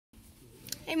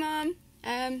Hey Mom,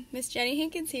 Miss Jenny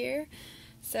Hankins here.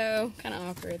 So, kind of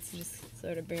awkward, so just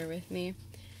sort of bear with me.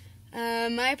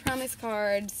 My promise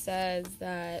card says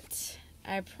that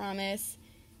I promise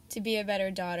to be a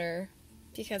better daughter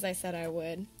because I said I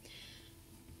would.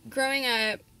 Growing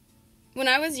up, when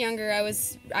I was younger, I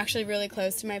was actually really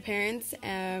close to my parents.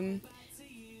 They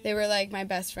were like my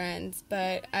best friends,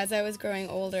 but as I was growing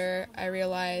older, I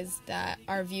realized that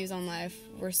our views on life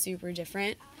were super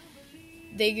different.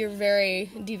 They were very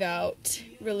devout,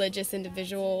 religious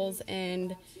individuals,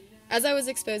 and as I was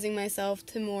exposing myself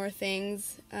to more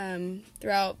things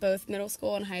throughout both middle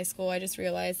school and high school, I just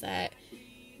realized that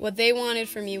what they wanted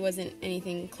for me wasn't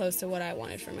anything close to what I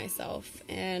wanted for myself.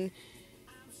 And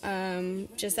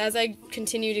just as I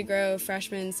continued to grow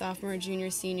freshman, sophomore, junior,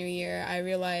 senior year, I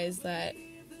realized that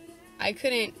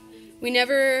we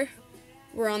never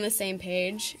were on the same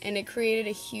page, and it created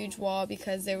a huge wall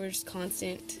because there was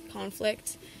constant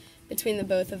conflict between the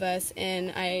both of us,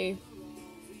 and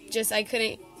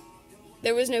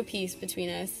there was no peace between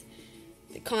us.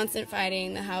 The constant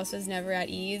fighting, the house was never at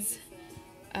ease.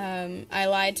 I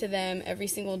lied to them every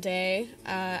single day.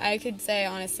 I could say,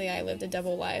 honestly, I lived a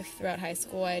double life throughout high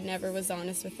school. I never was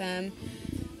honest with them.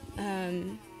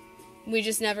 We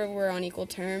just never were on equal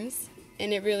terms,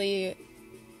 and it really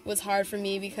was hard for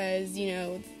me because,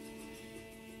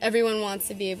 everyone wants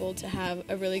to be able to have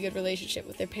a really good relationship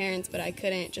with their parents, but I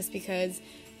couldn't just because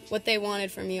what they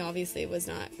wanted for me obviously was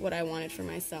not what I wanted for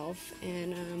myself.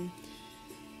 And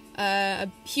a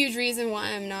huge reason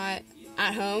why I'm not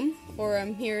at home or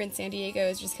I'm here in San Diego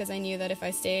is just because I knew that if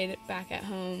I stayed back at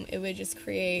home, it would just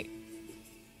create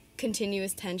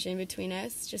continuous tension between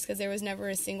us, just because there was never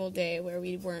a single day where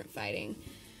we weren't fighting.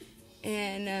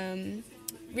 And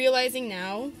realizing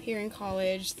now, here in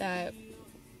college, that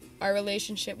our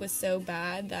relationship was so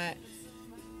bad that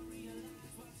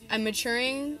I'm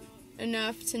maturing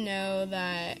enough to know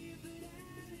that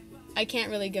I can't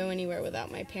really go anywhere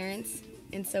without my parents.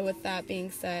 And so with that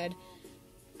being said,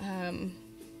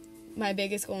 my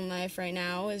biggest goal in life right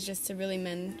now is just to really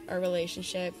mend our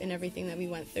relationship and everything that we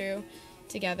went through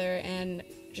together and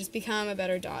just become a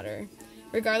better daughter.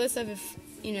 Regardless of if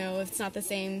it's not the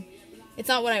same, it's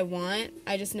not what I want,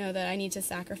 I just know that I need to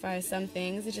sacrifice some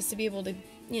things just to be able to,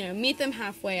 meet them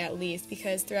halfway at least,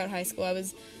 because throughout high school I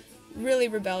was really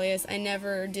rebellious. I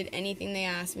never did anything they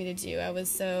asked me to do. I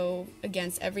was so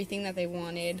against everything that they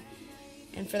wanted,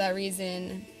 and for that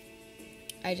reason,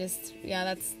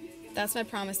 that's my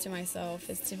promise to myself,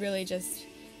 is to really just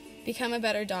become a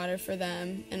better daughter for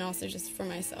them and also just for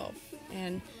myself.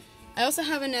 And I also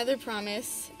have another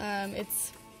promise.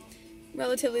 It's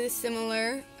relatively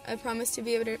similar. I promise to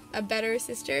be a better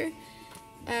sister,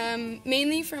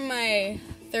 mainly for my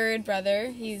third brother.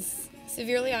 He's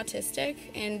severely autistic,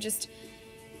 and just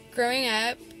growing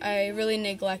up, I really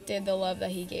neglected the love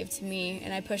that he gave to me,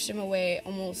 and I pushed him away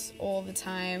almost all the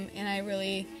time, and I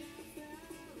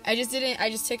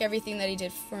just took everything that he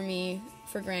did for me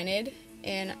for granted,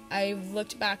 and I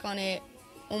looked back on it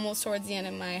almost towards the end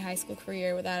of my high school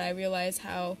career that I realized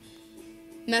how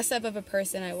messed up of a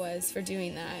person I was for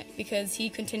doing that, because he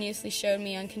continuously showed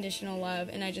me unconditional love,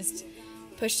 and I just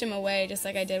pushed him away just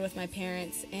like I did with my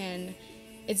parents, and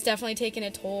it's definitely taken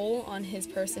a toll on his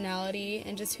personality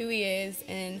and just who he is,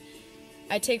 and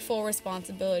I take full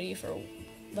responsibility for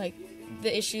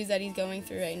the issues that he's going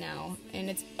through right now. And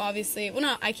it's obviously,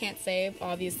 I can't say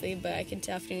obviously, but I can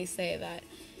definitely say that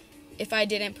if I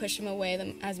didn't push him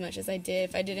away as much as I did,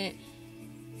 if I didn't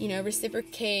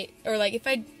reciprocate, or if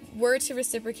I were to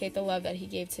reciprocate the love that he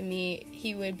gave to me,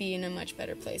 he would be in a much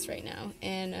better place right now.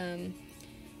 And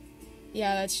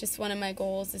that's just one of my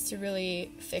goals, is to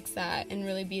really fix that and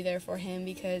really be there for him,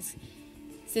 because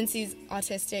since he's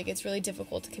autistic, it's really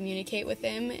difficult to communicate with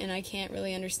him, and I can't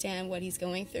really understand what he's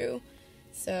going through.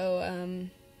 So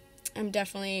I'm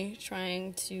definitely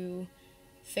trying to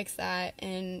fix that,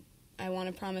 and I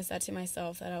want to promise that to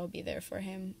myself, that I will be there for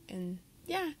him. And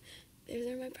those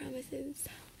are my promises.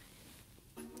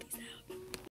 Peace out.